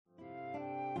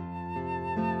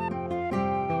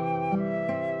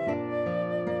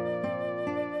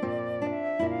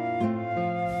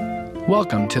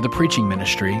Welcome to the preaching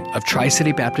ministry of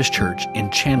Tri-City Baptist Church in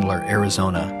Chandler,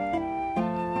 Arizona.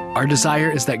 Our desire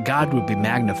is that God would be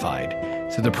magnified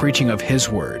through the preaching of His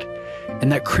Word, and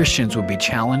that Christians would be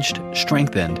challenged,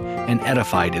 strengthened, and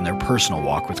edified in their personal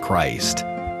walk with Christ.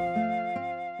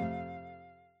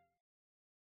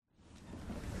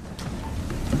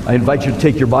 I invite you to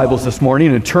take your Bibles this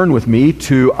morning and turn with me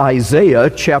to Isaiah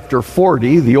chapter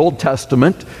 40, the Old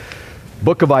Testament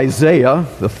book of Isaiah,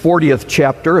 the 40th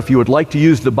chapter. If you would like to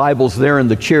use the Bibles there in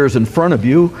the chairs in front of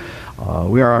you,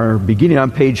 we are beginning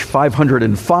on page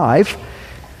 505.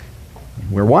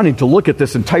 We're wanting to look at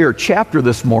this entire chapter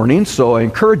this morning, so I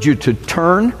encourage you to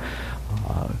turn.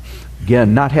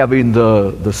 Again, not having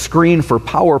the screen for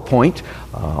PowerPoint.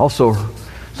 Also,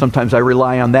 sometimes I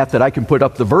rely on that I can put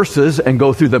up the verses and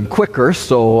go through them quicker,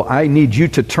 so I need you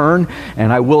to turn,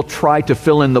 and I will try to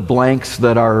fill in the blanks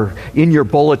that are in your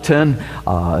bulletin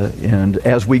and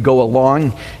as we go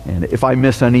along. And if I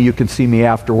miss any, you can see me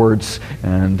afterwards,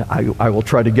 and I will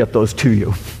try to get those to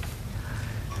you.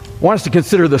 I want us to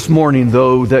consider this morning,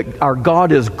 though, that our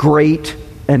God is great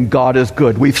and God is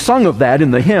good. We've sung of that in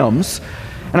the hymns,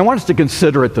 and I want us to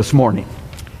consider it this morning.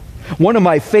 One of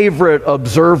my favorite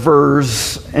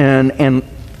observers and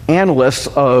analysts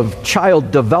of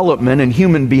child development and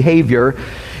human behavior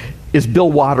is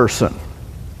Bill Watterson.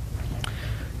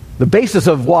 The basis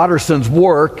of Watterson's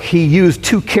work, he used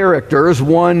two characters,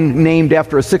 one named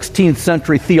after a 16th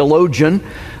century theologian,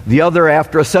 the other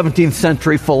after a 17th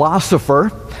century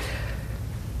philosopher.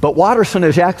 But Watterson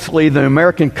is actually the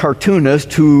American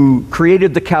cartoonist who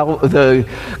created the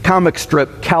comic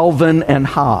strip Calvin and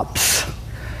Hobbes.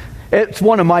 It's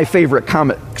one of my favorite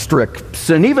comic strips,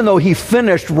 and even though he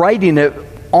finished writing it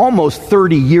almost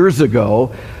 30 years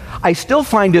ago, I still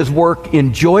find his work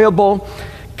enjoyable,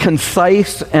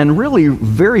 concise, and really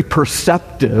very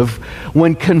perceptive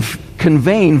when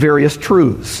conveying various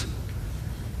truths.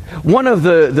 One of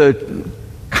the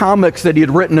comics that he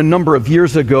had written a number of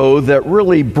years ago that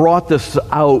really brought this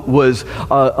out was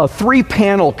a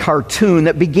three-panel cartoon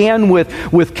that began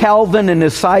with Calvin and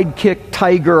his sidekick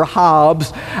Tiger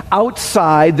Hobbes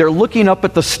outside. They're looking up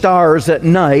at the stars at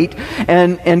night,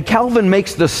 and Calvin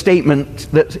makes the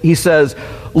statement that he says,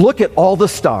 "Look at all the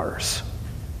stars.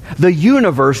 The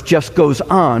universe just goes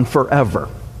on forever."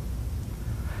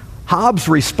 Hobbes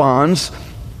responds,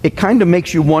 "It kind of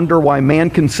makes you wonder why man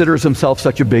considers himself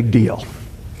such a big deal."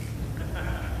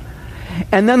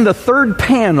 And then the third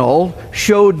panel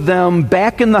showed them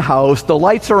back in the house. The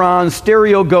lights are on,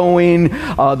 stereo going,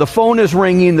 the phone is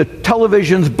ringing, the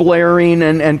television's blaring,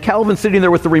 and Calvin's sitting there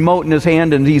with the remote in his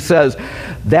hand, and he says,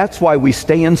 "That's why we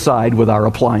stay inside with our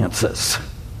appliances."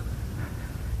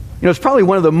 You know, it's probably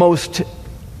one of the most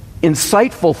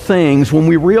insightful things when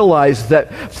we realize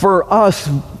that for us,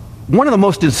 one of the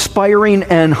most inspiring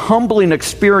and humbling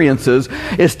experiences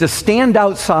is to stand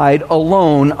outside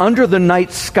alone under the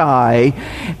night sky,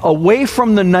 away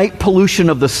from the night pollution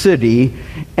of the city,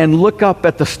 and look up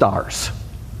at the stars.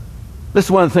 This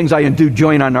is one of the things I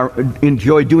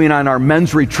enjoy doing on our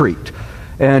men's retreat,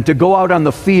 and to go out on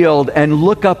the field and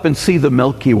look up and see the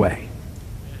Milky Way.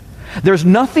 There's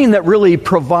nothing that really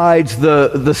provides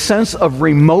the sense of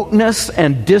remoteness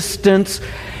and distance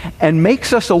and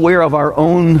makes us aware of our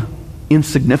own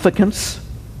insignificance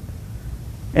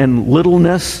and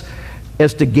littleness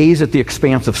as to gaze at the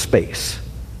expanse of space.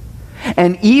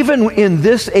 And even in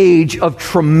this age of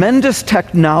tremendous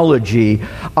technology,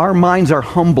 our minds are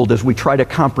humbled as we try to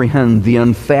comprehend the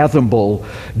unfathomable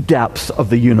depths of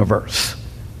the universe.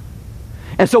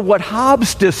 And so what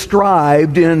Hobbes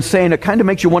described in saying it kind of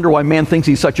makes you wonder why man thinks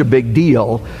he's such a big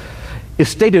deal is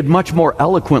stated much more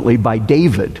eloquently by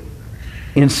David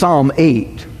in Psalm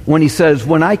 8, when he says,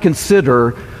 "When I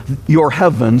consider your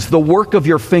heavens, the work of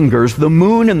your fingers, the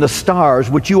moon and the stars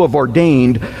which you have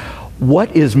ordained,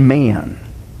 what is man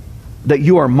that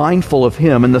you are mindful of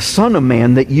him, and the son of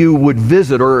man that you would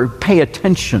visit or pay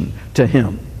attention to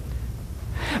him?"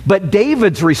 But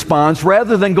David's response,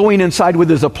 rather than going inside with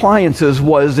his appliances,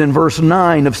 was in verse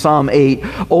 9 of Psalm 8,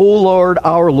 "O Lord,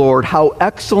 our Lord, how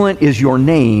excellent is your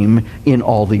name in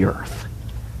all the earth."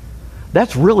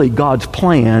 That's really God's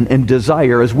plan and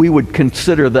desire as we would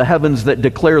consider the heavens that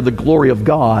declare the glory of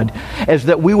God, as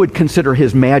that we would consider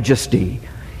His majesty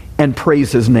and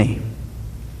praise His name.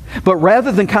 But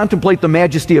rather than contemplate the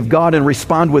majesty of God and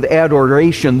respond with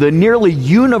adoration, the nearly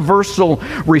universal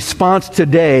response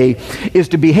today is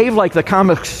to behave like the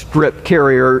comic strip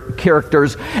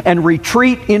characters and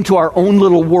retreat into our own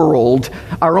little world,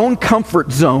 our own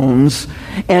comfort zones,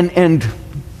 and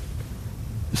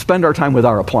spend our time with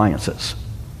our appliances.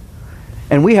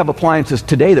 And we have appliances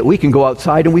today that we can go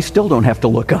outside and we still don't have to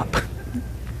look up.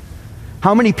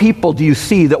 How many people do you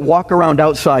see that walk around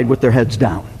outside with their heads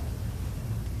down?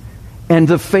 And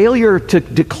the failure to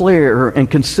declare and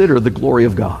consider the glory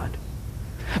of God.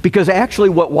 Because actually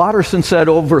what Watterson said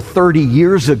over 30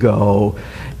 years ago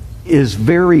is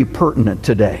very pertinent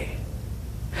today.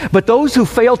 But those who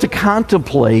fail to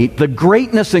contemplate the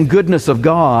greatness and goodness of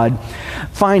God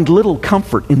find little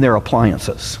comfort in their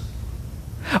appliances.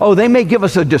 Oh, they may give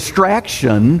us a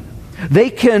distraction. They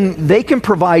can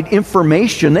provide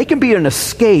information. They can be an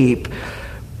escape,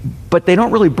 but they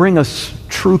don't really bring us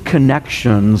true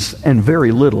connections and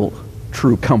very little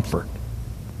true comfort.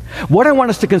 What I want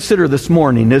us to consider this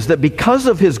morning is that because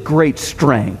of His great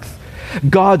strength,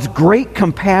 God's great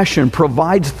compassion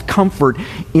provides comfort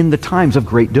in the times of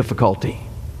great difficulty.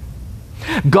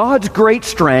 God's great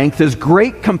strength, His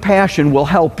great compassion will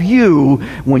help you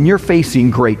when you're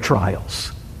facing great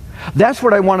trials. That's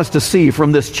what I want us to see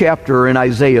from this chapter in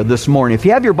Isaiah this morning. If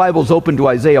you have your Bibles open to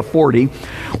Isaiah 40,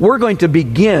 we're going to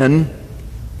begin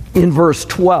in verse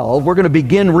 12. We're going to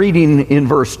begin reading in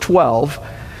verse 12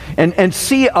 and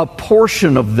see a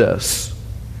portion of this,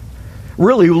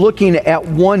 really looking at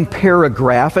one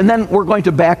paragraph, and then we're going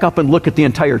to back up and look at the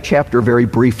entire chapter very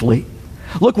briefly.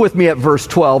 Look with me at verse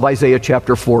 12, Isaiah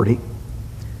chapter 40.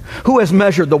 Who has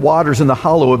measured the waters in the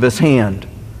hollow of his hand,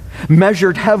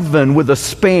 measured heaven with a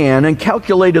span, and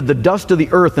calculated the dust of the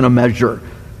earth in a measure,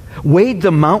 weighed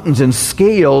the mountains in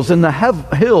scales and the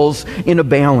hills in a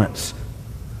balance?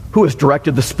 Who has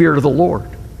directed the Spirit of the Lord?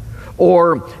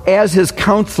 Or as his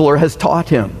counselor has taught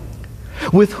him?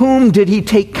 With whom did he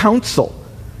take counsel?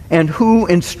 And who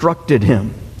instructed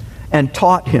him and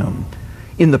taught him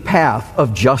in the path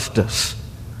of justice?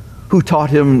 Who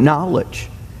taught him knowledge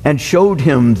and showed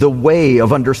him the way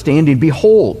of understanding?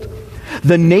 Behold,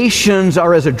 the nations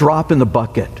are as a drop in the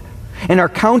bucket, and are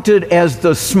counted as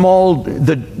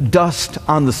the dust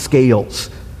on the scales.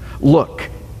 Look,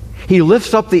 he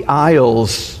lifts up the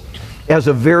isles as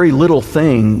a very little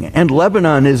thing, and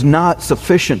Lebanon is not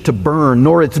sufficient to burn,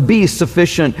 nor its beasts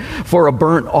sufficient for a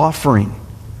burnt offering.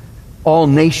 All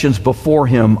nations before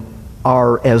him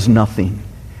are as nothing.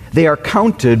 They are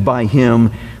counted by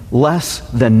him less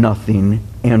than nothing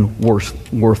and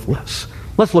worthless.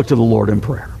 Let's look to the Lord in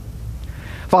prayer.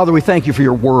 Father, we thank you for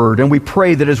your word, and we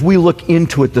pray that as we look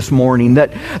into it this morning,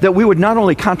 that we would not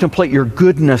only contemplate your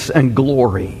goodness and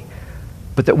glory,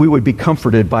 but that we would be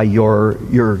comforted by your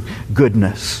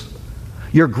goodness.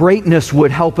 Your greatness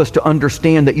would help us to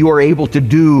understand that you are able to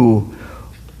do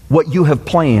what you have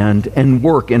planned and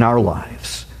work in our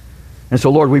lives. And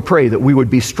so, Lord, we pray that we would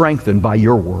be strengthened by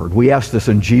your word. We ask this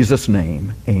in Jesus'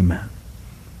 name. Amen.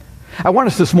 I want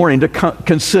us this morning to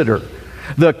consider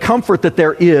the comfort that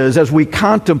there is as we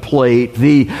contemplate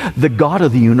the God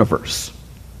of the universe.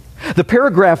 The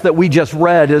paragraph that we just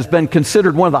read has been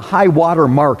considered one of the high water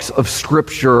marks of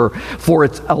Scripture for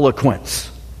its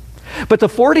eloquence. But the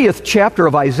 40th chapter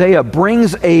of Isaiah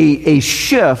brings a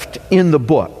shift in the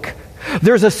book.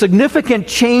 There's a significant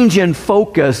change in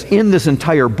focus in this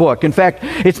entire book. In fact,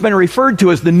 it's been referred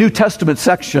to as the New Testament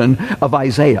section of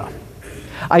Isaiah.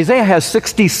 Isaiah has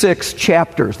 66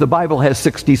 chapters. The Bible has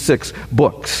 66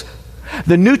 books.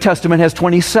 The New Testament has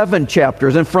 27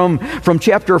 chapters, and from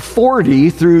chapter 40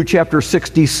 through chapter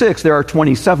 66, there are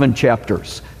 27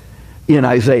 chapters in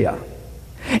Isaiah.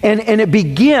 And it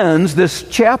begins, this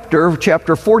chapter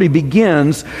 40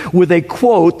 begins with a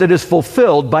quote that is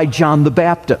fulfilled by John the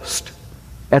Baptist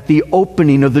at the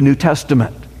opening of the New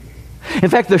Testament. In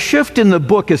fact, the shift in the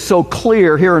book is so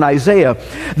clear here in Isaiah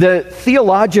that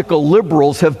theological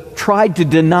liberals have tried to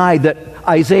deny that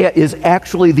Isaiah is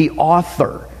actually the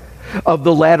author of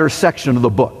the latter section of the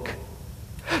book.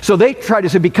 So they try to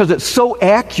say, because it's so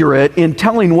accurate in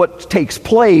telling what takes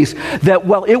place, that,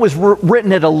 well, it was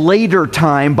written at a later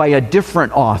time by a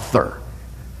different author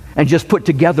and just put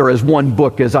together as one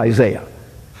book as Isaiah.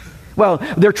 Well,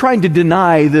 they're trying to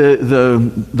deny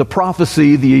the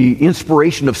prophecy, the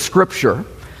inspiration of Scripture,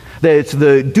 that it's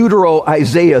the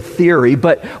Deutero-Isaiah theory,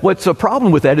 but what's a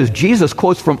problem with that is Jesus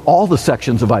quotes from all the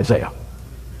sections of Isaiah.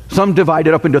 Some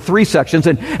divided up into 3 sections,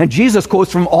 and Jesus quotes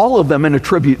from all of them and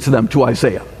attributes them to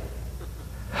Isaiah.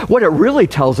 What it really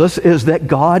tells us is that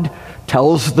God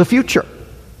tells the future.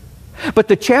 But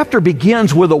the chapter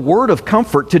begins with a word of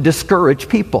comfort to discourage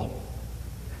people.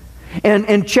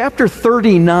 And chapter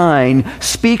 39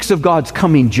 speaks of God's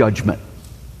coming judgment.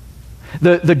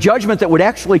 The judgment that would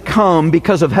actually come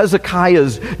because of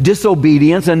Hezekiah's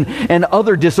disobedience and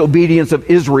other disobedience of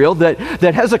Israel, that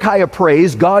Hezekiah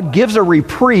prays, God gives a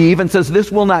reprieve and says, this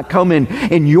will not come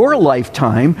in your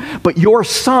lifetime, but your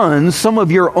sons, some of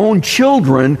your own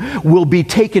children, will be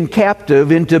taken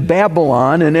captive into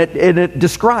Babylon, and it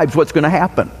describes what's going to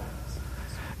happen.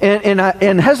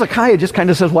 And Hezekiah just kind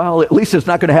of says, well, at least it's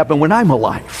not going to happen when I'm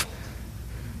alive.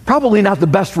 Probably not the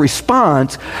best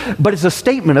response, but it's a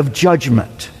statement of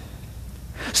judgment.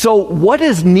 So what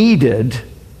is needed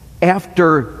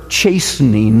after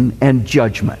chastening and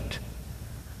judgment?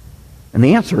 And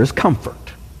the answer is comfort.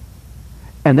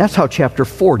 And that's how chapter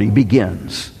 40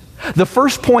 begins. The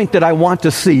first point that I want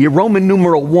to see, Roman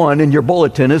numeral 1 in your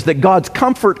bulletin, is that God's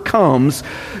comfort comes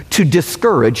to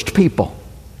discouraged people.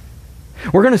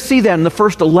 We're going to see that in the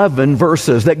first 11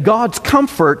 verses, that God's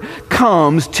comfort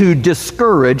comes to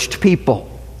discouraged people.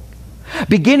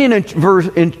 Beginning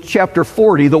in chapter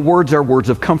 40, the words are words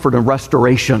of comfort and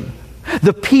restoration.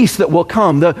 The peace that will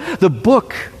come. The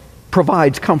book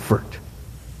provides comfort.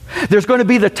 There's going to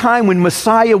be the time when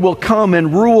Messiah will come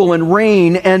and rule and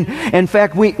reign, and in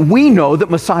fact, we know that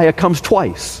Messiah comes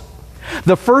twice.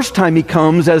 The first time he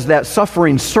comes as that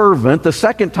suffering servant. The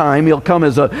second time he'll come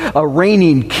as a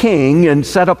reigning king and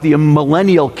set up the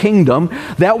millennial kingdom.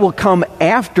 That will come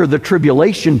after the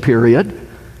tribulation period.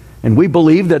 And we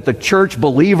believe that the church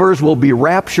believers will be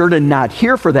raptured and not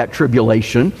here for that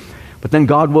tribulation. But then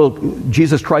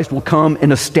Jesus Christ will come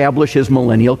and establish his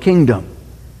millennial kingdom.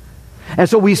 And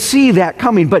so we see that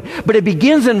coming. But it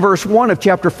begins in verse 1 of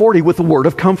chapter 40 with the word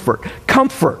of comfort.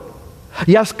 Comfort.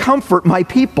 Yes, comfort my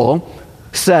people,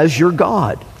 says your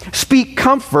God. Speak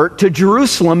comfort to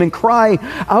Jerusalem and cry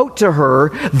out to her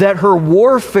that her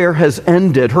warfare has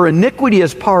ended, her iniquity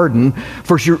is pardoned,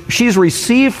 for she's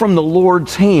received from the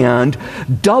Lord's hand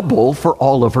double for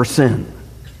all of her sin.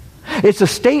 It's a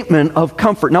statement of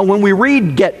comfort. Now, when we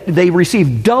read they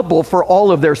receive double for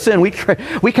all of their sin, we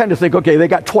kind of think, okay, they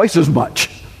got twice as much.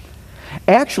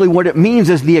 Actually, what it means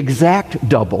is the exact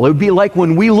double. It would be like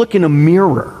when we look in a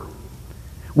mirror,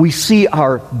 we see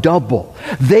our double.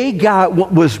 They got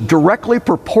what was directly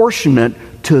proportionate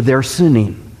to their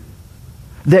sinning.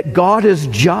 That God is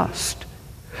just.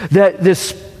 That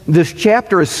this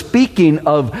chapter is speaking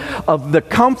of the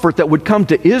comfort that would come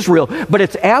to Israel, but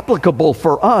it's applicable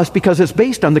for us because it's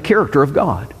based on the character of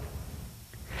God.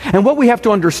 And what we have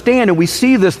to understand, and we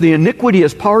see this, the iniquity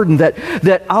is pardoned,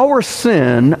 that our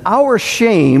sin, our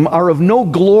shame are of no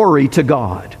glory to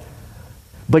God.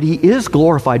 But he is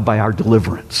glorified by our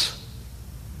deliverance.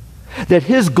 That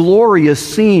his glory is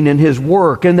seen in his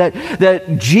work, and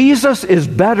that Jesus is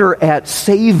better at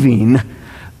saving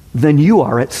than you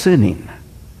are at sinning.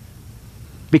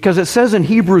 Because it says in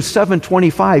Hebrews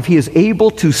 7:25, he is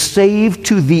able to save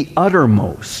to the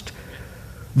uttermost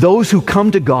those who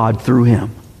come to God through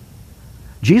him.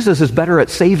 Jesus is better at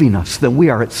saving us than we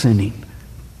are at sinning.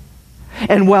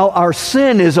 And while our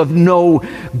sin is of no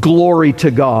glory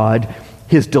to God,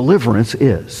 his deliverance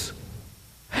is.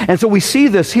 And so we see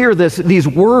this here, these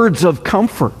words of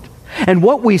comfort. And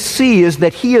what we see is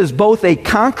that he is both a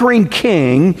conquering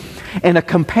king and a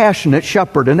compassionate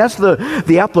shepherd. And that's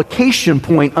the application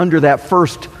point under that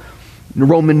first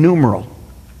Roman numeral.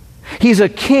 He's a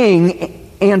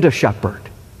king and a shepherd.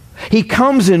 He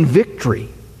comes in victory,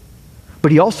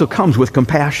 but he also comes with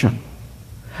compassion.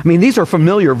 I mean, these are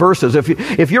familiar verses.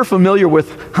 If you're familiar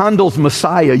with Handel's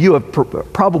Messiah, you have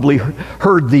probably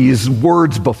heard these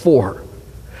words before.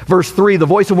 Verse 3, the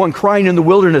voice of one crying in the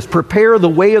wilderness, prepare the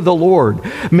way of the Lord.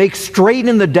 Make straight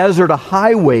in the desert a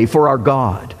highway for our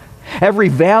God. Every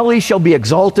valley shall be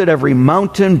exalted, every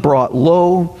mountain brought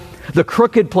low. The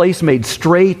crooked place made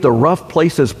straight, the rough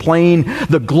places plain.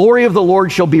 The glory of the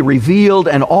Lord shall be revealed,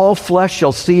 and all flesh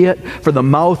shall see it, for the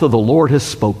mouth of the Lord has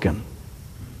spoken.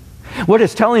 What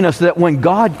it's telling us that when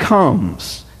God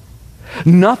comes,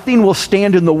 nothing will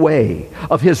stand in the way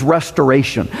of his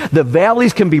restoration. The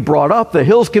valleys can be brought up, the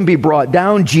hills can be brought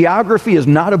down. Geography is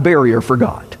not a barrier for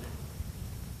God.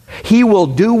 He will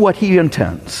do what he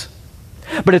intends.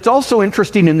 But it's also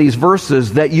interesting in these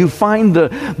verses that you find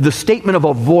the statement of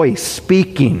a voice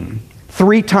speaking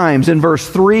 3 times in verse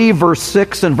 3, verse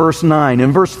 6, and verse 9.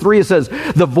 In verse 3 it says,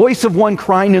 the voice of one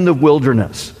crying in the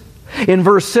wilderness. In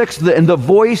verse 6, the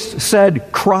voice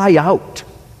said, cry out.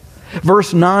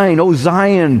 Verse 9, O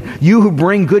Zion, you who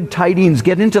bring good tidings,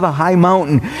 get into the high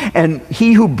mountain, and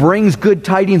he who brings good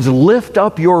tidings, lift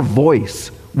up your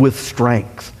voice with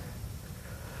strength.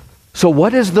 So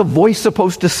what is the voice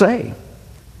supposed to say?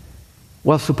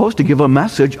 Well, it's supposed to give a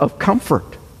message of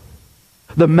comfort.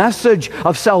 The message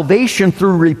of salvation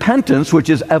through repentance, which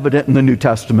is evident in the New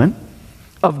Testament,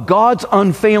 of God's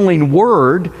unfailing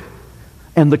word,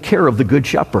 and the care of the Good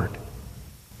Shepherd.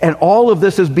 And all of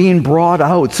this is being brought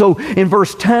out. So in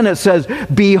verse 10 it says,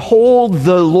 behold,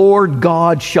 the Lord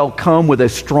God shall come with a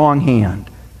strong hand,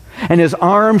 and his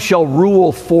arm shall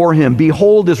rule for him.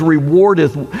 Behold, his reward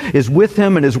is with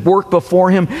him, and his work before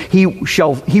him. He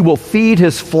will feed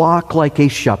his flock like a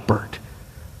shepherd.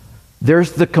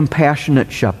 There's the compassionate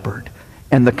shepherd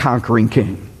and the conquering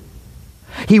king.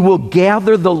 He will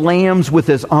gather the lambs with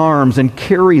his arms and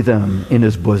carry them in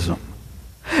his bosom.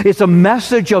 It's a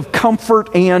message of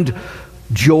comfort and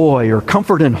joy, or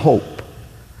comfort and hope.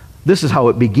 This is how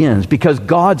it begins, because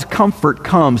God's comfort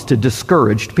comes to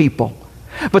discouraged people.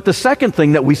 But the second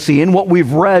thing that we see, and what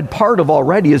we've read part of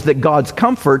already, is that God's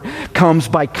comfort comes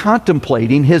by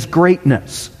contemplating his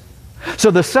greatness.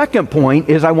 So the second point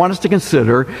is I want us to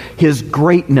consider his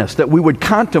greatness, that we would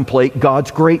contemplate God's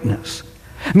greatness.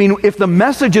 I mean, if the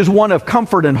message is one of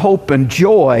comfort and hope and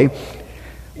joy,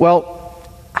 well,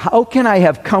 how can I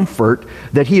have comfort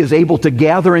that he is able to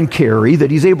gather and carry, that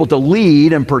he's able to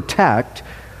lead and protect?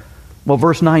 Well,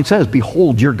 verse 9 says,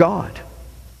 behold your God.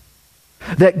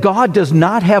 That God does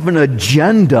not have an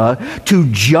agenda to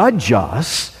judge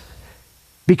us,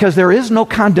 because there is no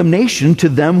condemnation to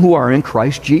them who are in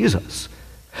Christ Jesus.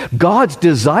 God's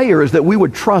desire is that we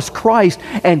would trust Christ,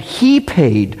 and he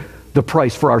paid the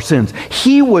price for our sins.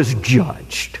 He was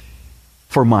judged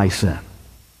for my sin.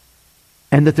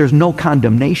 And that there's no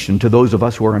condemnation to those of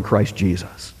us who are in Christ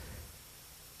Jesus.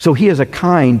 So he is a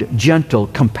kind, gentle,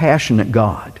 compassionate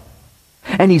God.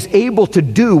 And he's able to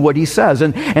do what he says.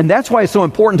 And that's why it's so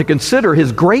important to consider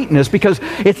his greatness, because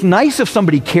it's nice if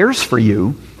somebody cares for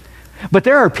you, but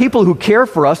there are people who care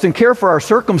for us and care for our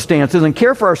circumstances and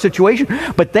care for our situation,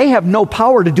 but they have no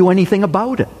power to do anything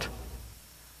about it.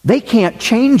 They can't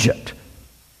change it.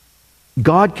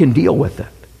 God can deal with it.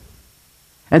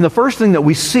 And the first thing that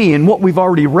we see in what we've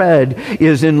already read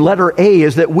is in letter A,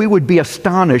 is that we would be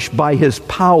astonished by his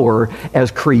power as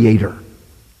creator.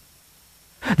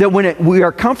 That when we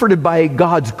are comforted by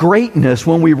God's greatness,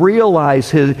 when we realize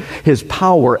his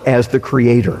power as the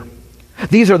creator.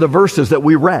 These are the verses that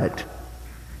we read.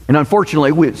 And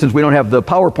unfortunately, since we don't have the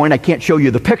PowerPoint, I can't show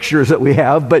you the pictures that we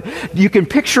have, but you can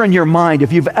picture in your mind,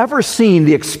 if you've ever seen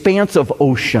the expanse of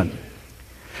ocean.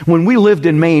 When we lived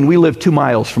in Maine, we lived 2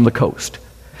 miles from the coast.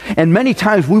 And many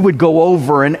times we would go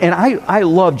over, and I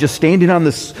love just standing on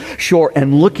this shore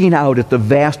and looking out at the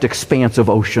vast expanse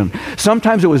of ocean.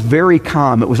 Sometimes it was very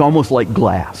calm. It was almost like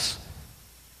glass.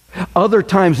 Other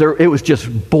times it was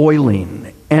just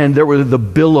boiling, and there were the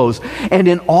billows. And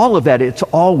in all of that, it's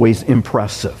always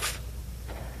impressive.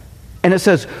 And it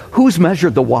says, who's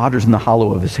measured the waters in the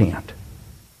hollow of his hand?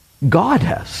 God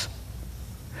has.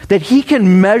 That he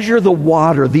can measure the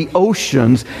water, the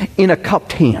oceans, in a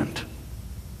cupped hand.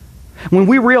 When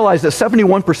we realize that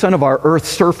 71% of our Earth's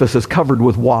surface is covered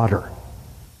with water.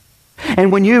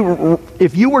 And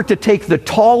if you were to take the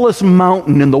tallest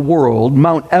mountain in the world,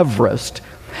 Mount Everest,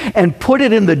 and put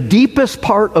it in the deepest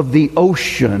part of the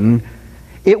ocean,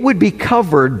 it would be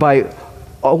covered by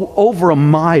over a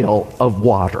mile of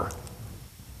water.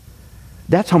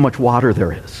 That's how much water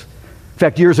there is. In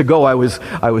fact, years ago, I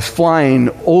was flying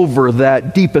over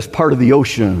that deepest part of the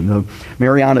ocean, the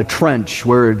Mariana Trench,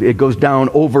 where it goes down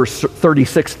over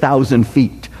 36,000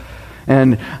 feet.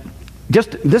 And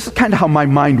just this is kind of how my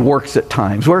mind works at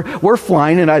times. We're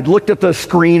flying, and I'd looked at the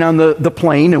screen on the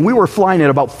plane, and we were flying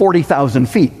at about 40,000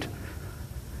 feet.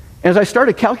 As I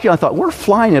started calculating, I thought, we're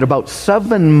flying at about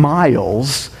 7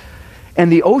 miles,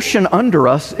 and the ocean under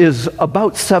us is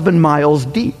about 7 miles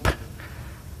deep.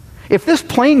 If this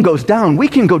plane goes down, we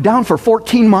can go down for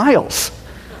 14 miles.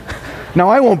 Now,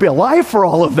 I won't be alive for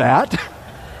all of that.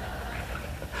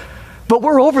 But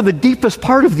we're over the deepest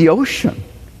part of the ocean.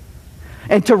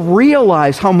 And to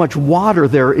realize how much water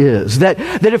there is, that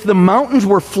if the mountains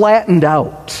were flattened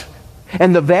out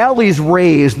and the valleys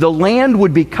raised, the land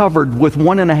would be covered with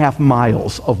 1.5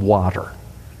 miles of water,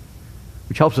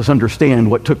 which helps us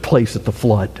understand what took place at the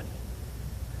flood.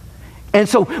 And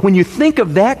so when you think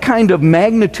of that kind of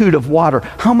magnitude of water,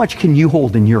 how much can you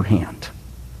hold in your hand?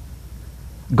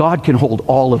 God can hold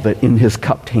all of it in his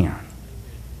cupped hand.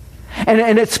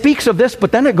 And it speaks of this,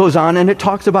 but then it goes on and it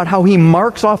talks about how he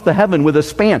marks off the heaven with a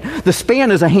span. The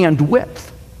span is a hand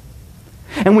width.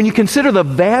 And when you consider the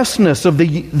vastness of the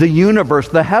universe,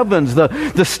 the heavens,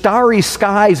 the starry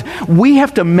skies, we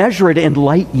have to measure it in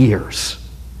light years.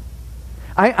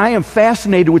 I am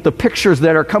fascinated with the pictures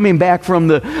that are coming back from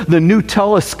the new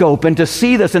telescope, and to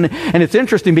see this, and it's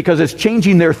interesting because it's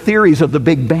changing their theories of the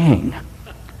Big Bang.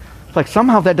 It's like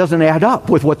somehow that doesn't add up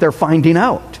with what they're finding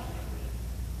out.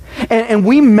 And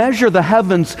we measure the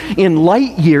heavens in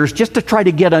light years just to try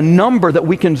to get a number that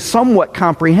we can somewhat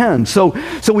comprehend. So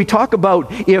we talk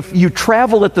about if you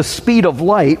travel at the speed of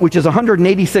light, which is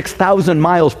 186,000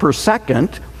 miles per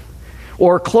second,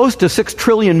 or close to 6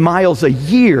 trillion miles a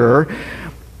year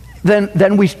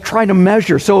than we try to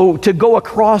measure. So to go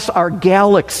across our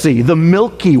galaxy, the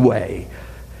Milky Way,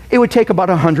 it would take about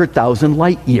 100,000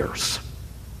 light years.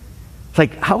 It's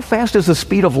like, how fast is the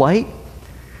speed of light?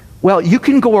 Well, you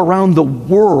can go around the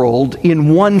world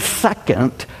in 1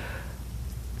 second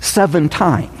 7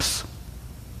 times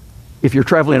if you're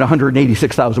traveling at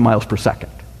 186,000 miles per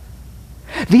second.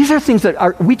 These are things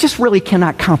that we just really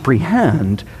cannot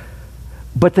comprehend,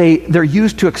 but they're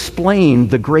used to explain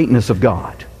the greatness of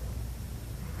God.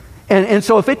 And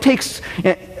so if it takes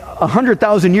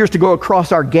 100,000 years to go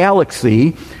across our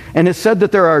galaxy, and it's said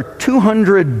that there are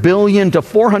 200 billion to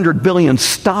 400 billion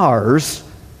stars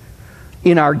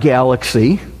in our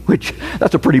galaxy, which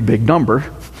that's a pretty big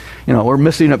number. We're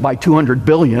missing it by 200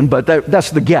 billion, but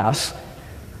that's the guess.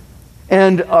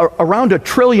 And around 1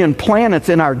 trillion planets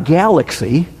in our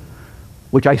galaxy,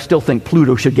 which I still think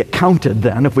Pluto should get counted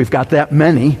then if we've got that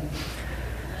many.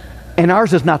 And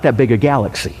ours is not that big a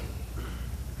galaxy.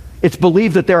 It's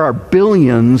believed that there are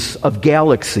billions of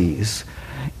galaxies,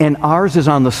 and ours is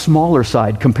on the smaller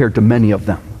side compared to many of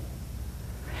them.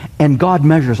 And God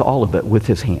measures all of it with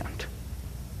his hand.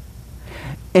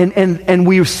 And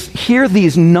we hear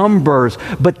these numbers,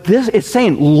 but this it's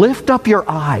saying, lift up your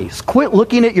eyes, quit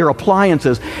looking at your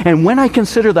appliances, and when I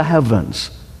consider the heavens,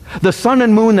 the sun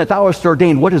and moon that thou hast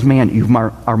ordained, what is man you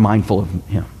are mindful of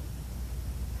him?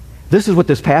 This is what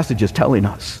this passage is telling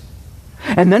us.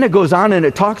 And then it goes on and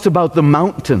it talks about the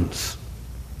mountains.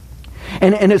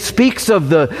 And it speaks of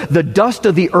the dust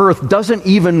of the earth doesn't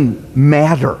even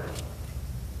matter.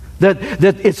 That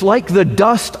it's like the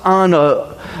dust on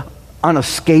a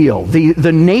scale.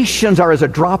 The nations are as a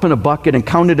drop in a bucket and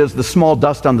counted as the small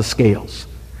dust on the scales.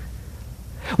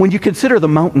 When you consider the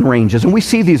mountain ranges, and we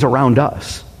see these around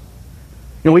us,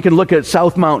 we can look at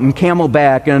South Mountain,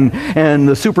 Camelback, and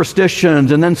the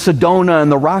Superstitions, and then Sedona,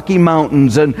 and the Rocky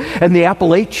Mountains, and the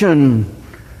Appalachian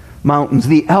Mountains,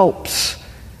 the Alps.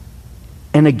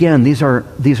 And again, these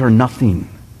are nothing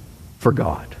for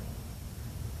God.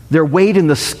 They're weighed in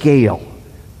the scale.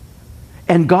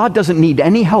 And God doesn't need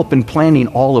any help in planning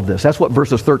all of this. That's what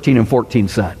verses 13 and 14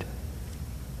 said.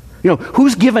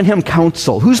 Who's given him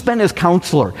counsel? Who's been his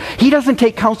counselor? He doesn't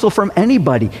take counsel from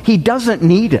anybody. He doesn't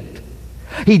need it.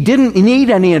 He didn't need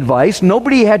any advice.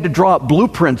 Nobody had to draw up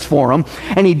blueprints for him.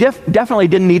 And he definitely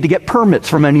didn't need to get permits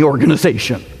from any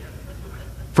organization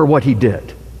for what he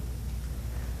did.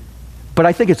 But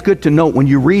I think it's good to note when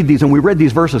you read these, and we read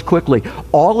these verses quickly,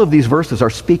 all of these verses are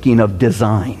speaking of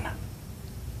design.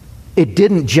 It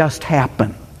didn't just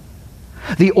happen.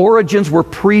 The origins were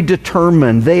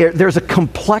predetermined. There's a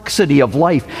complexity of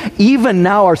life. Even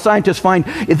now, our scientists find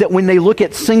that when they look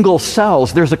at single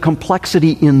cells, there's a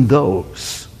complexity in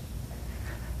those.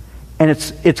 And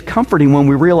it's comforting when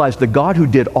we realize the God who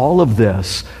did all of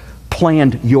this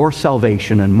planned your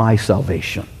salvation and my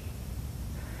salvation.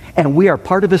 And we are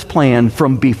part of his plan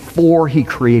from before he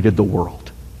created the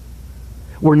world.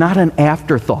 We're not an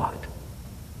afterthought.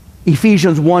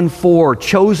 Ephesians 1:4,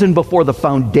 chosen before the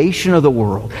foundation of the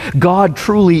world. God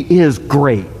truly is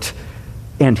great,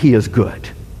 and he is good.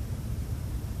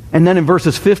 And then in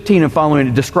verses 15 and following,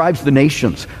 it describes the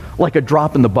nations like a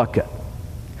drop in the bucket.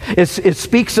 It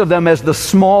speaks of them as the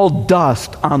small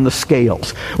dust on the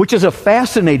scales, which is a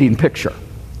fascinating picture.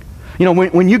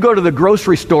 When you go to the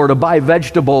grocery store to buy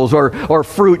vegetables or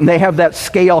fruit, and they have that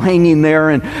scale hanging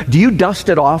there, and do you dust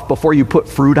it off before you put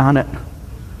fruit on it?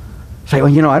 Say, I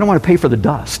don't want to pay for the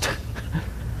dust.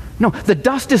 No, the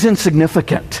dust is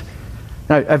insignificant.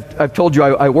 I've told you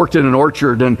I worked in an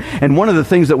orchard, and one of the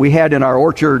things that we had in our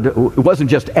orchard, it wasn't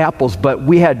just apples, but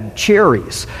we had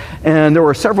cherries. And there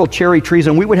were several cherry trees,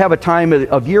 and we would have a time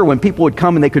of year when people would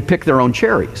come and they could pick their own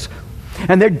cherries.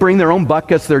 And they'd bring their own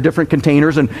buckets, their different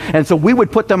containers, and so we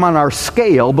would put them on our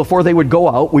scale before they would go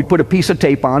out. We'd put a piece of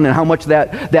tape on and how much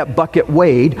that bucket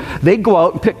weighed. They'd go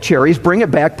out and pick cherries, bring it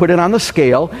back, put it on the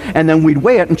scale, and then we'd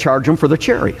weigh it and charge them for the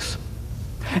cherries.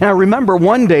 And I remember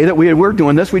one day that we were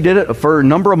doing this. We did it for a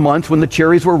number of months when the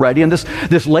cherries were ready, and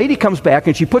this lady comes back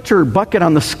and she puts her bucket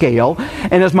on the scale,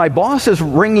 and as my boss is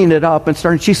ringing it up and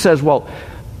starting, she says, well,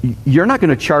 you're not going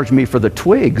to charge me for the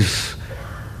twigs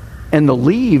and the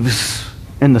leaves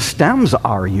and the stems,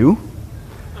 are you?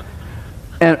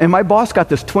 And my boss got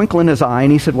this twinkle in his eye,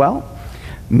 and he said, well,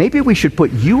 maybe we should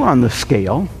put you on the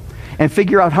scale and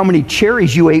figure out how many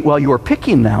cherries you ate while you were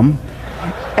picking them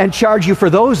and charge you for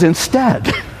those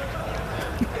instead.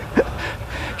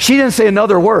 She didn't say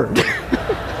another word.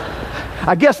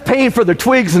 I guess paying for the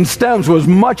twigs and stems was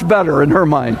much better in her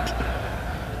mind.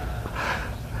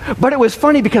 But it was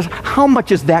funny because how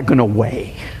much is that going to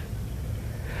weigh?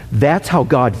 That's how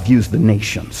God views the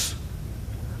nations.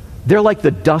 They're like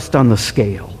the dust on the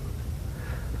scale.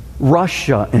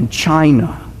 Russia and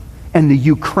China and the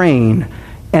Ukraine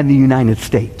and the United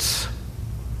States.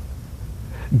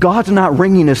 God's not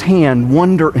wringing his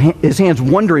hands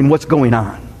wondering what's going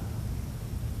on.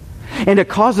 And it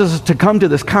causes us to come to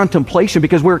this contemplation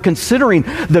because we're considering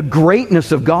the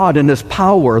greatness of God and his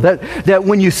power. That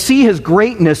when you see his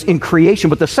greatness in creation,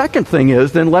 but the second thing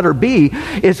is, then letter B,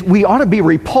 is we ought to be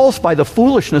repulsed by the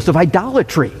foolishness of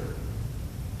idolatry.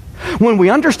 When we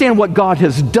understand what God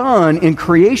has done in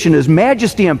creation, his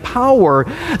majesty and power,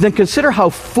 then consider how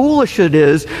foolish it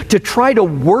is to try to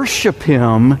worship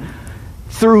him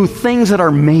through things that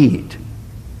are made.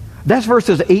 That's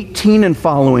verses 18 and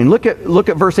following. Look at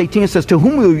verse 18. It says, "To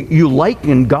whom will you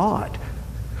liken God?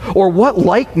 Or what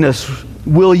likeness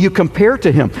will you compare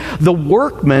to him? The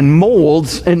workman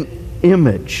molds an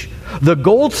image. The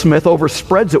goldsmith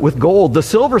overspreads it with gold. The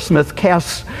silversmith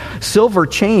casts silver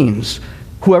chains.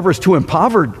 Whoever is too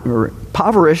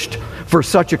impoverished for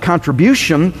such a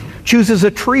contribution chooses a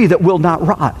tree that will not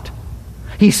rot.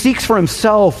 He seeks for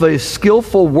himself a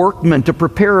skillful workman to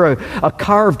prepare a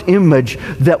carved image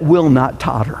that will not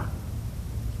totter."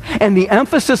 And the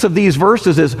emphasis of these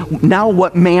verses is now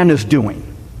what man is doing.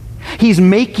 He's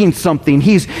making something.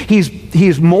 He's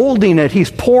molding it. He's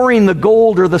pouring the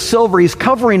gold or the silver. He's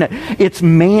covering it. It's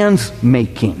man's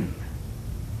making.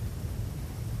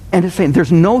 And it's saying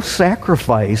there's no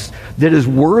sacrifice that is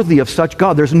worthy of such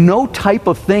God. There's no type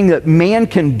of thing that man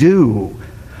can do.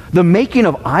 The making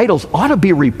of idols ought to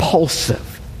be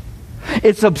repulsive.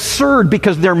 It's absurd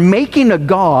because they're making a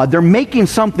God. They're making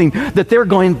something that they're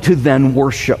going to then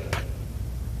worship.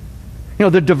 You know,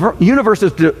 the universe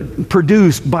is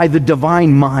produced by the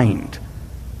divine mind.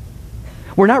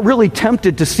 We're not really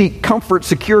tempted to seek comfort,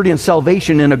 security, and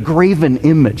salvation in a graven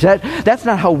image. That's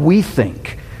not how we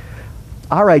think.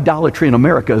 Our idolatry in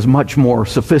America is much more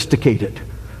sophisticated.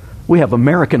 We have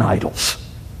American idols.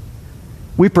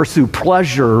 We pursue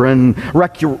pleasure and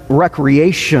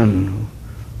recreation,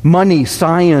 money,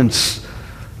 science.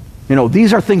 You know,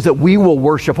 these are things that we will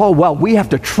worship. Oh, well, we have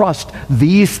to trust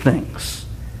these things.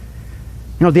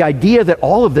 You know, the idea that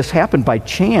all of this happened by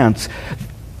chance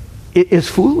is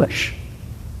foolish.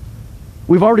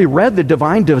 We've already read the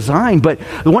divine design, but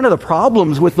one of the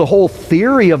problems with the whole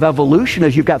theory of evolution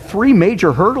is you've got three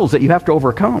major hurdles that you have to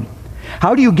overcome.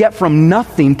 How do you get from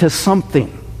nothing to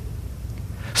something?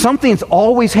 Something's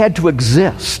always had to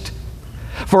exist.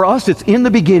 For us, it's in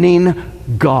the beginning,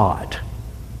 God.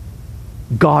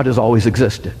 God has always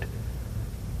existed.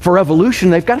 For evolution,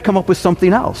 they've got to come up with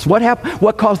something else. What happened?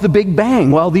 What caused the Big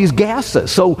Bang? Well, these gases.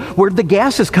 So where did the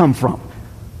gases come from?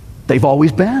 They've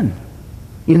always been.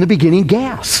 In the beginning,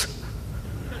 gas.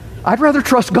 I'd rather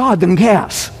trust God than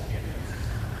gas.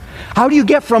 How do you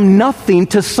get from nothing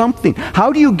to something?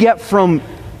 How do you get from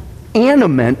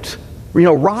animate,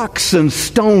 rocks and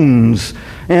stones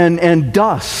and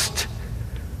dust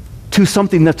to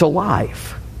something that's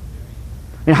alive?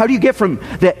 And how do you get from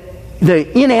the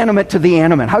inanimate to the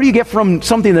animate? How do you get from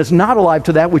something that's not alive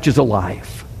to that which is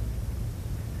alive?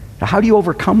 Now, how do you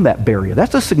overcome that barrier?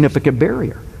 That's a significant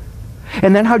barrier.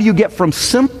 And then how do you get from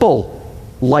simple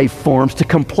life forms to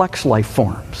complex life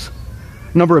forms?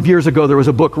 A number of years ago, there was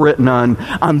a book written on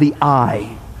the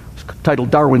eye. It's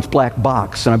titled Darwin's Black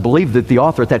Box. And I believe that the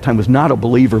author at that time was not a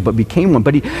believer, but became one.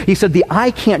 But he said the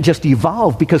eye can't just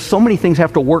evolve because so many things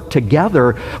have to work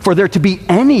together for there to be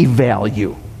any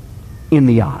value in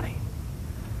the eye.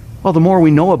 Well, the more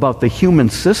we know about the human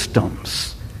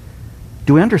systems,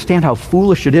 do we understand how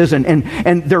foolish it is?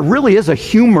 And there really is a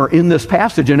humor in this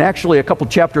passage, and actually a couple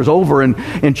chapters over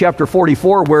in chapter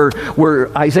 44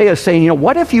 where Isaiah is saying,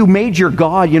 what if you made your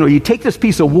God, you take this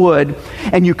piece of wood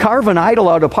and you carve an idol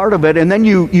out of part of it, and then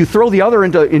you throw the other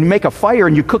into and make a fire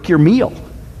and you cook your meal.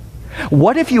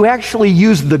 What if you actually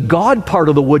used the God part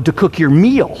of the wood to cook your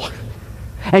meal,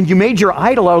 and you made your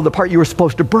idol out of the part you were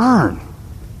supposed to burn?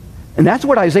 And that's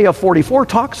what Isaiah 44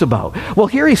 talks about. Well,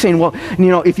 here he's saying,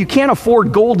 if you can't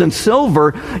afford gold and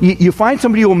silver, you find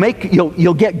somebody who will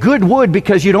you'll get good wood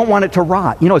because you don't want it to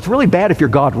rot. It's really bad if your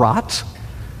God rots.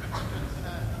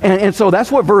 And so that's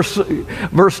what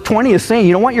verse 20 is saying.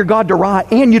 You don't want your God to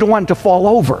rot, and you don't want it to fall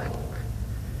over.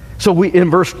 So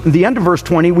the end of verse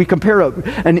 20, we compare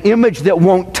an image that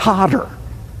won't totter.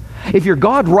 If your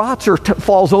God rots or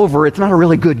falls over, it's not a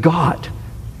really good God.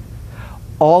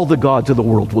 All the gods of the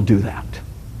world will do that.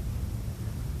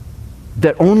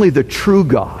 That only the true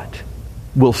God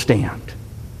will stand.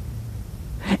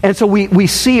 And so we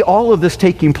see all of this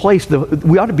taking place.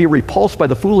 We ought to be repulsed by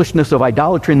the foolishness of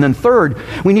idolatry. And then third,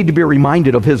 we need to be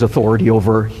reminded of his authority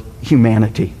over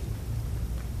humanity.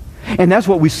 And that's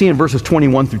what we see in verses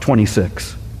 21 through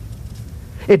 26.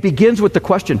 It begins with the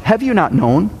question, have you not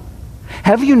known?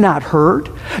 Have you not heard?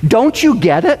 Don't you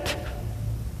get it?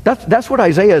 That's what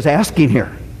Isaiah is asking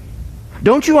here.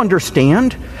 Don't you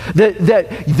understand that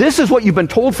this is what you've been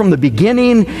told from the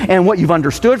beginning and what you've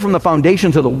understood from the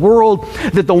foundations of the world,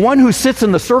 that the one who sits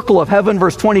in the circle of heaven,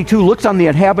 verse 22, looks on the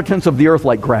inhabitants of the earth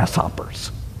like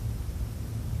grasshoppers.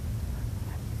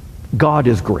 God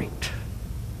is great.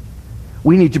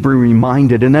 We need to be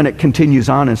reminded, and then it continues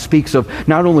on and speaks of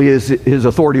not only his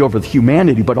authority over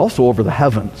humanity, but also over the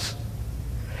heavens.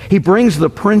 He brings the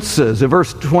princes, in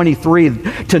verse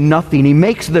 23, to nothing. He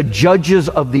makes the judges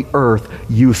of the earth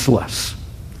useless.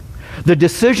 The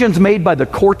decisions made by the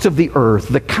courts of the earth,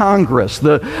 the Congress,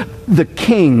 the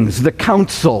kings, the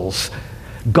councils,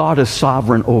 God is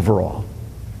sovereign over all.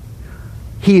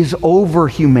 He's over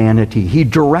humanity. He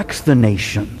directs the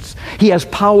nations. He has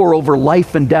power over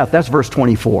life and death. That's verse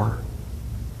 24,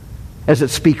 as it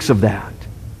speaks of that.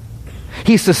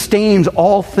 He sustains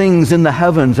all things in the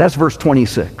heavens. That's verse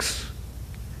 26.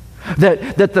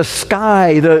 That the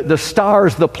sky, the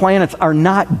stars, the planets are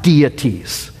not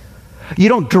deities. You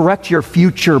don't direct your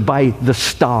future by the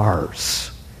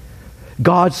stars.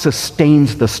 God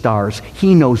sustains the stars.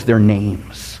 He knows their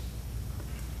names.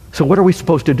 So what are we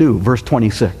supposed to do? Verse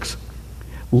 26.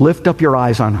 Lift up your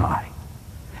eyes on high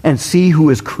and see who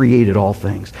has created all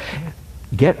things.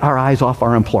 Get our eyes off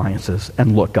our appliances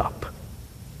and look up.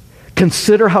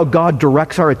 Consider how God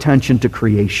directs our attention to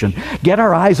creation. Get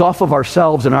our eyes off of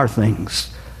ourselves and our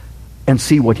things and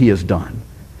see what he has done.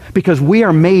 Because we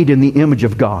are made in the image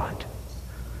of God.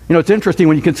 You know, it's interesting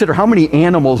when you consider how many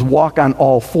animals walk on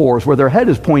all fours where their head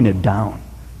is pointed down.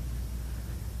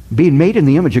 Being made in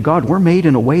the image of God, we're made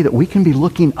in a way that we can be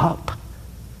looking up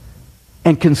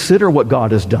and consider what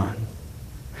God has done.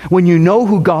 When you know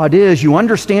who God is, you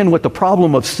understand what the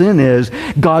problem of sin is,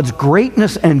 God's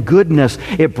greatness and goodness,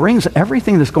 it brings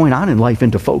everything that's going on in life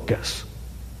into focus.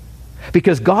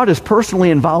 Because God is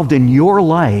personally involved in your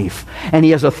life, and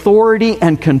he has authority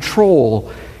and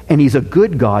control, and he's a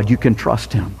good God. You can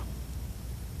trust him.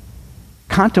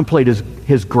 Contemplate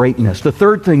his greatness. The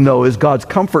third thing, though, is God's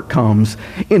comfort comes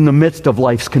in the midst of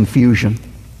life's confusion.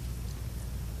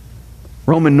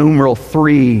 Roman numeral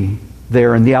 3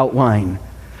 there in the outline.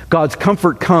 God's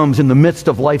comfort comes in the midst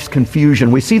of life's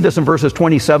confusion. We see this in verses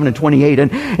 27 and 28.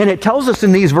 And it tells us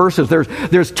in these verses,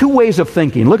 there's two ways of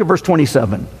thinking. Look at verse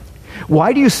 27.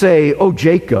 Why do you say, O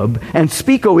Jacob, and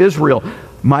speak, O Israel,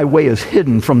 my way is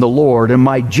hidden from the Lord, and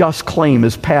my just claim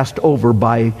is passed over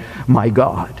by my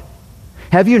God?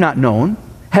 Have you not known?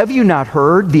 Have you not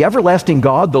heard? The everlasting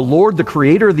God, the Lord, the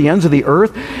creator of the ends of the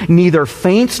earth, neither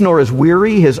faints nor is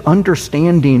weary. His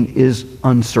understanding is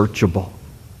unsearchable.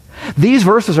 These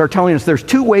verses are telling us there's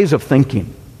two ways of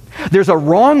thinking. There's a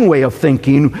wrong way of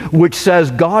thinking which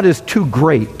says God is too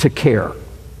great to care.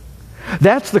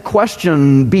 That's the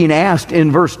question being asked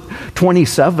in verse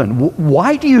 27.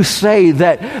 Why do you say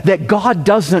that God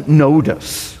doesn't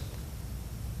notice?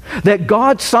 That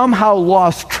God somehow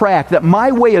lost track, that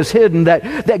my way is hidden,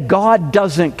 that God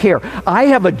doesn't care. I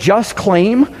have a just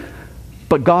claim,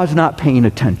 but God's not paying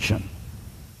attention.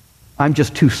 I'm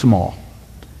just too small.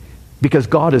 Because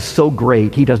God is so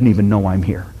great, he doesn't even know I'm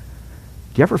here.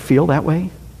 Do you ever feel that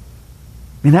way?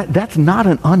 I mean, that's not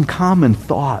an uncommon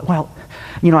thought. Well,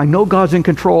 you know, I know God's in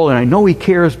control and I know he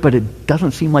cares, but it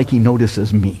doesn't seem like he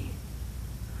notices me.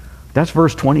 That's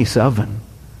verse 27.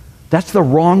 That's the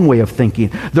wrong way of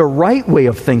thinking. The right way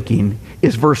of thinking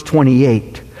is verse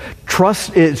 28.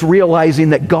 Trust is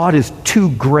realizing that God is too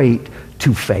great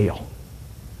to fail.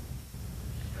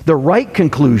 The right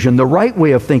conclusion, the right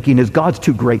way of thinking is God's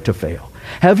too great to fail.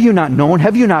 Have you not known?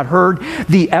 Have you not heard?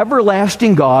 The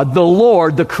everlasting God, the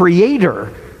Lord, the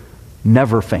Creator,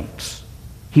 never faints.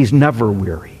 He's never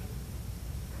weary.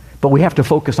 But we have to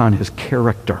focus on his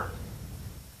character.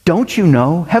 Don't you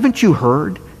know? Haven't you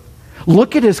heard?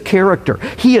 Look at his character.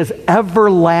 He is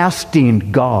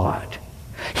everlasting God.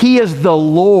 He is the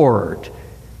Lord.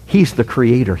 He's the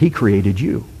Creator. He created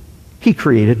you. He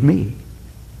created me.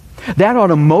 That ought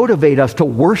to motivate us to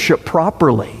worship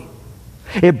properly.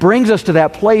 It brings us to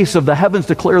that place of the heavens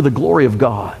declare the glory of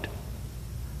God.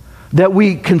 That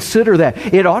we consider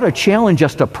that. It ought to challenge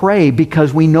us to pray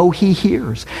because we know he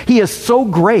hears. He is so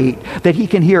great that he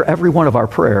can hear every one of our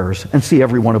prayers and see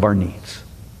every one of our needs.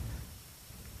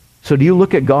 So do you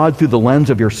look at God through the lens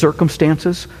of your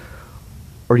circumstances?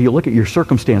 Or do you look at your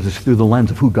circumstances through the lens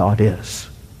of who God is?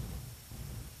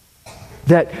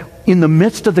 That in the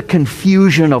midst of the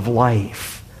confusion of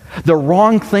life, the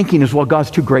wrong thinking is, well,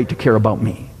 God's too great to care about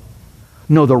me.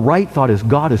 No, the right thought is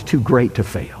God is too great to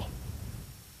fail.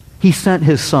 He sent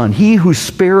his Son. He who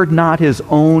spared not his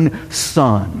own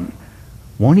Son.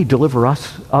 Won't he deliver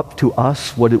us up to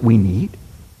us what we need?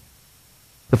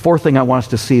 The fourth thing I want us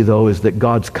to see, though, is that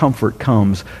God's comfort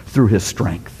comes through his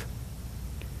strength.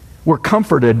 We're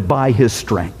comforted by his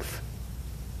strength.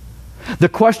 The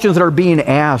questions that are being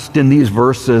asked in these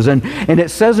verses, and it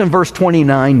says in verse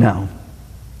 29 now,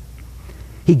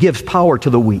 he gives power to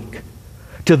the weak.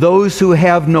 To those who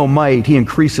have no might, he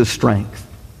increases strength.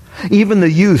 Even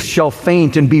the youth shall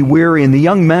faint and be weary, and the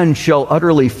young men shall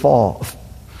utterly fall.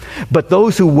 But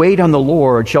those who wait on the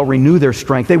Lord shall renew their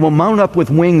strength. They will mount up with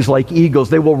wings like eagles.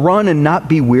 They will run and not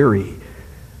be weary.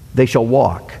 They shall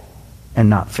walk and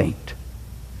not faint.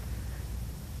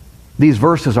 These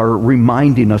verses are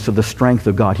reminding us of the strength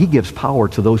of God. He gives power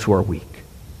to those who are weak.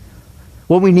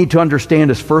 What we need to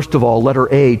understand is, first of all,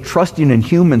 letter A, trusting in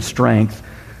human strength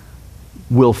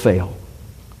will fail.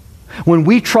 When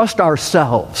we trust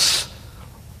ourselves,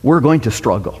 we're going to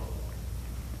struggle.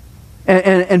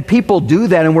 And people do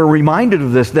that, and we're reminded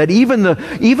of this, that even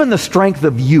the strength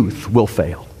of youth will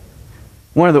fail.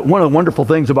 One of the wonderful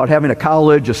things about having a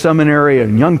college, a seminary,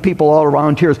 and young people all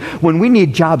around here is when we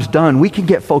need jobs done, we can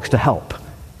get folks to help.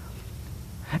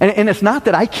 And it's not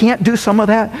that I can't do some of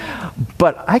that,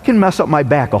 but I can mess up my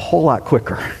back a whole lot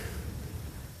quicker.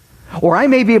 Or I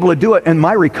may be able to do it, and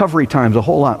my recovery time's a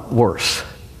whole lot worse.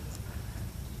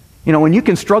 You know, when you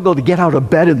can struggle to get out of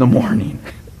bed in the morning,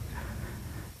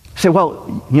 say,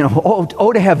 well, you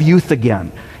know, to have youth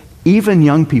again. Even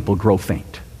young people grow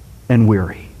faint and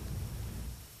weary.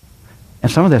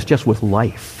 And some of that's just with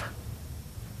life.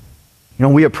 You know,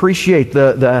 we appreciate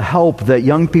the help that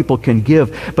young people can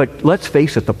give, but let's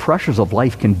face it, the pressures of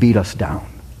life can beat us down.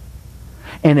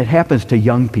 And it happens to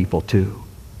young people too.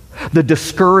 The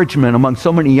discouragement among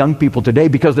so many young people today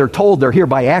because they're told they're here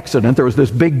by accident. There was this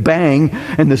big bang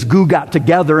and this goo got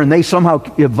together and they somehow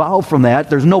evolved from that.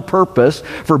 There's no purpose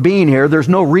for being here. There's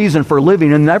no reason for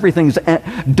living and everything's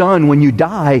done when you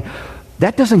die.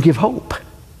 That doesn't give hope.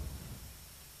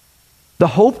 The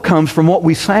hope comes from what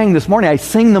we sang this morning. I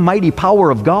sing the mighty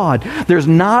power of God. There's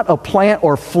not a plant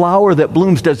or flower that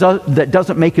blooms that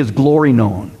doesn't make his glory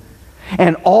known.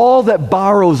 And all that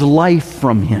borrows life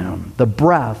from him, the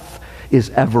breath, is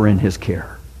ever in his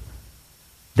care.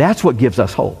 That's what gives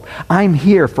us hope. I'm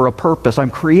here for a purpose. I'm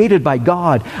created by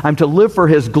God. I'm to live for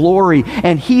his glory,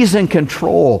 and he's in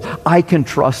control. I can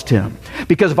trust him.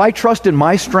 Because if I trust in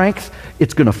my strength,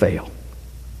 it's going to fail.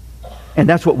 And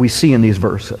that's what we see in these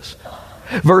verses.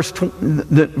 Verse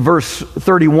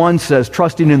 31 says,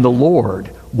 trusting in the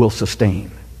Lord will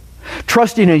sustain.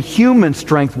 Trusting in human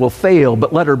strength will fail,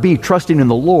 but letter B, trusting in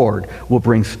the Lord will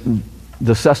bring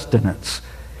the sustenance.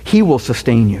 He will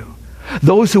sustain you.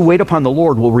 Those who wait upon the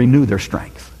Lord will renew their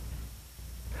strength.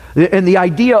 And the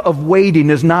idea of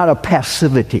waiting is not a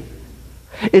passivity.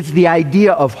 It's the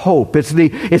idea of hope. It's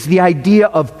the idea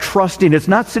of trusting. It's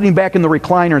not sitting back in the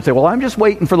recliner and say, well, I'm just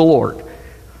waiting for the Lord.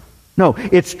 No,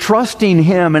 it's trusting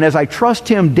him, and as I trust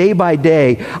him day by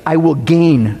day, I will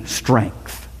gain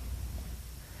strength.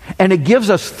 And it gives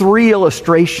us three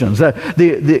illustrations.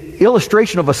 The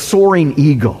illustration of a soaring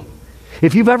eagle.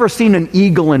 If you've ever seen an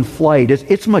eagle in flight,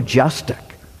 it's majestic.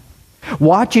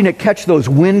 Watching it catch those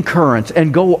wind currents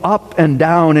and go up and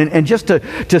down and just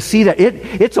to see that,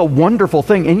 it's a wonderful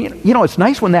thing. And you know, it's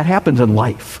nice when that happens in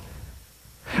life.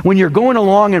 When you're going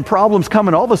along and problems come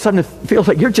and all of a sudden it feels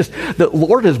like the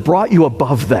Lord has brought you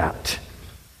above that.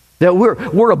 That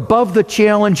we're above the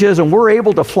challenges and we're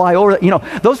able to fly over. You know,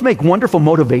 those make wonderful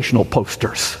motivational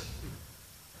posters.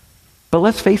 But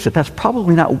let's face it, that's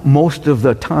probably not most of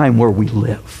the time where we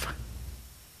live.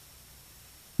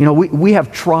 You know, we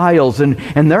have trials and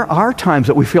there are times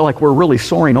that we feel like we're really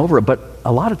soaring over it, but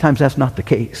a lot of times that's not the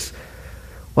case.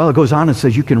 Well, it goes on and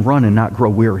says you can run and not grow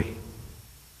weary.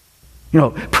 You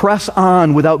know, press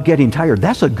on without getting tired.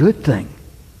 That's a good thing.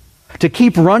 To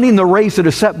keep running the race that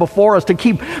is set before us, to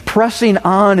keep pressing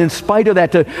on in spite of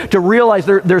that, to realize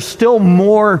there's still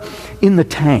more in the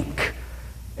tank.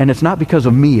 And it's not because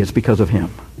of me, it's because of him.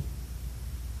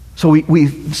 So we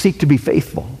seek to be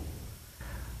faithful.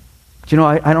 But you know,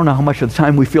 I don't know how much of the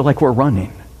time we feel like we're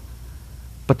running.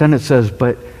 But then it says,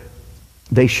 but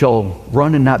they shall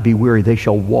run and not be weary, they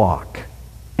shall walk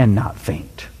and not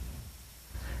faint.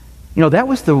 You know,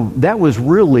 that was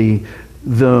really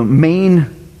the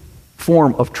main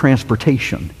form of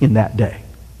transportation in that day.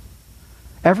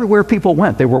 Everywhere people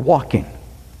went, they were walking.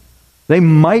 They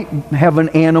might have an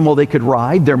animal they could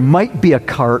ride. There might be a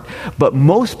cart, but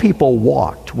most people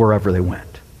walked wherever they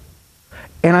went.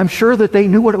 And I'm sure that they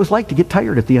knew what it was like to get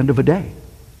tired at the end of a day.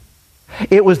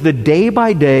 It was the day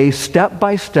by day, step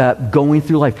by step, going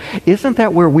through life. Isn't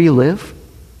that where we live?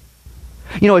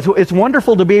 You know, it's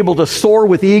wonderful to be able to soar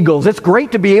with eagles. It's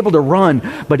great to be able to run.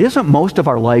 But isn't most of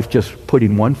our life just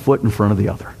putting one foot in front of the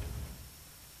other?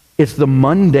 It's the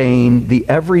mundane, the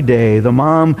everyday, the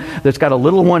mom that's got a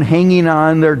little one hanging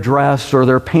on their dress or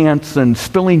their pants and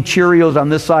spilling Cheerios on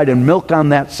this side and milk on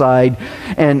that side.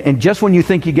 And just when you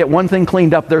think you get one thing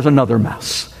cleaned up, there's another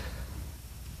mess.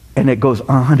 And it goes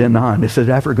on and on. Is it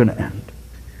ever going to end?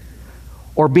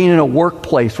 Or being in a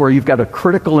workplace where you've got a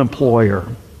critical employer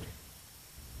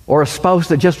or a spouse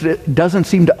that just doesn't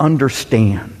seem to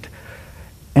understand.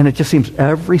 And it just seems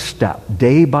every step,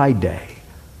 day by day,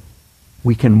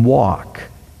 we can walk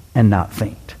and not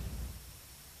faint.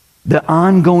 The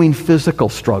ongoing physical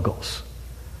struggles,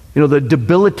 you know, the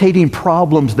debilitating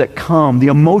problems that come, the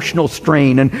emotional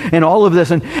strain and all of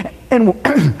this.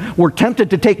 And we're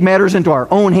tempted to take matters into our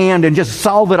own hand and just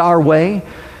solve it our way.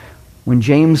 When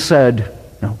James said,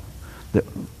 you know,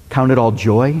 count it all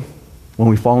joy when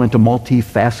we fall into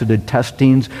multifaceted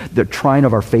testings, the trying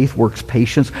of our faith works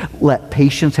patience. Let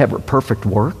patience have her perfect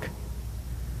work.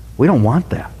 We don't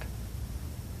want that.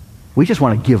 We just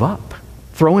want to give up,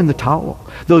 throw in the towel.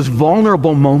 Those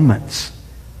vulnerable moments.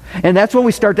 And that's when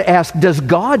we start to ask, does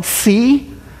God see?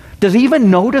 Does he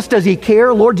even notice? Does he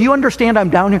care? Lord, do you understand I'm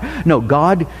down here? No,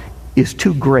 God is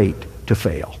too great to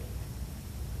fail.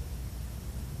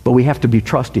 But we have to be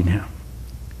trusting him.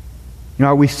 You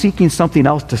know, are we seeking something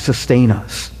else to sustain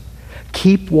us?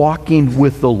 Keep walking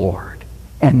with the Lord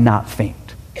and not faint.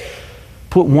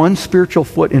 Put one spiritual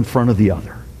foot in front of the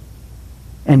other.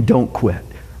 And don't quit.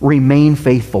 Remain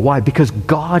faithful. Why? Because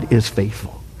God is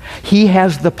faithful. He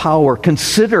has the power.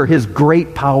 Consider his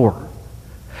great power.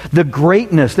 The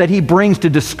greatness that he brings to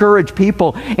discourage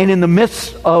people. And in the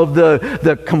midst of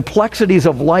the complexities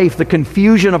of life, the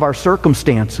confusion of our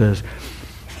circumstances,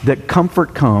 that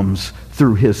comfort comes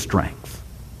through his strength.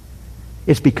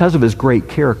 It's because of his great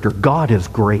character. God is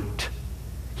great.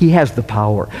 He has the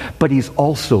power, but he's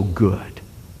also good.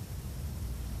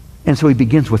 And so he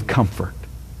begins with comfort.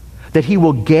 That he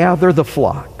will gather the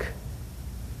flock.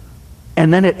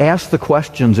 And then it asks the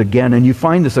questions again, and you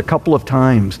find this a couple of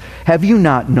times. Have you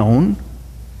not known?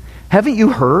 Haven't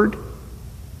you heard?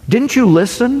 Didn't you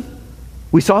listen?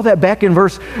 We saw that back in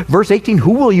verse 18.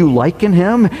 Who will you liken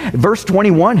him? Verse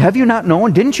 21, have you not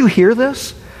known? Didn't you hear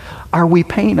this? Are we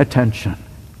paying attention?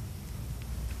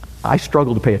 I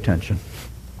struggle to pay attention.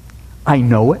 I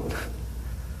know it.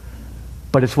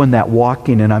 But it's when that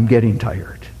walking and I'm getting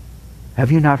tired. Have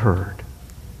you not heard?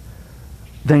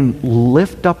 Then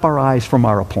lift up our eyes from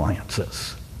our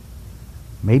appliances.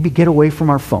 Maybe get away from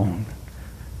our phone.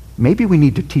 Maybe we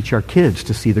need to teach our kids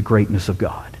to see the greatness of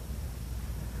God.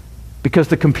 Because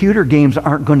the computer games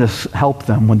aren't going to help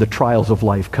them when the trials of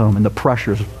life come and the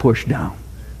pressures push down.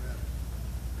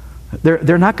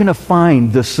 They're not going to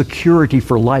find the security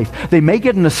for life. They may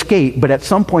get an escape, but at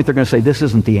some point they're going to say, this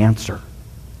isn't the answer.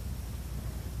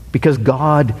 Because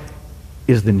God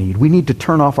is the need. We need to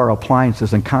turn off our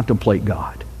appliances and contemplate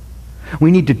God.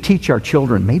 We need to teach our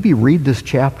children, maybe read this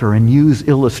chapter and use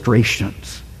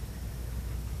illustrations.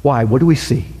 Why? What do we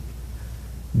see?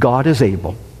 God is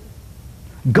able,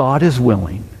 God is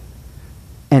willing,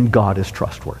 and God is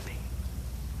trustworthy.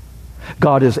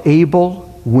 God is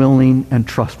able, willing, and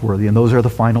trustworthy. And those are the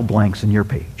final blanks in your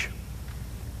page.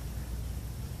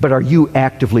 But are you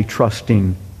actively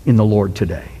trusting in the Lord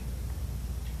today?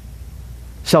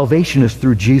 Salvation is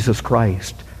through Jesus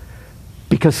Christ,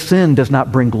 because sin does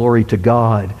not bring glory to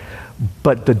God,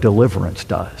 but the deliverance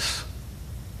does.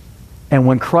 And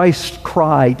when Christ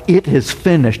cried, it is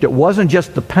finished, it wasn't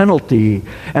just the penalty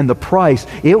and the price,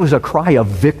 it was a cry of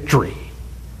victory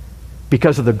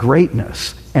because of the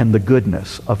greatness and the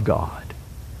goodness of God.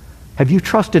 Have you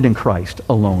trusted in Christ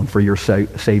alone for your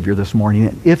Savior this morning?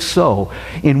 And if so,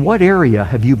 in what area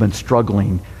have you been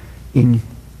struggling in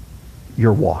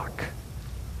your walk?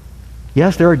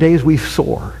 Yes, there are days we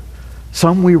soar.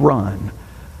 Some we run.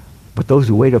 But those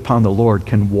who wait upon the Lord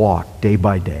can walk day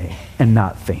by day and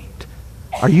not faint.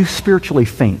 Are you spiritually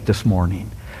faint this morning?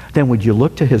 Then would you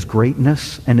look to his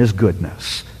greatness and his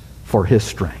goodness for his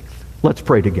strength? Let's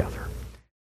pray together.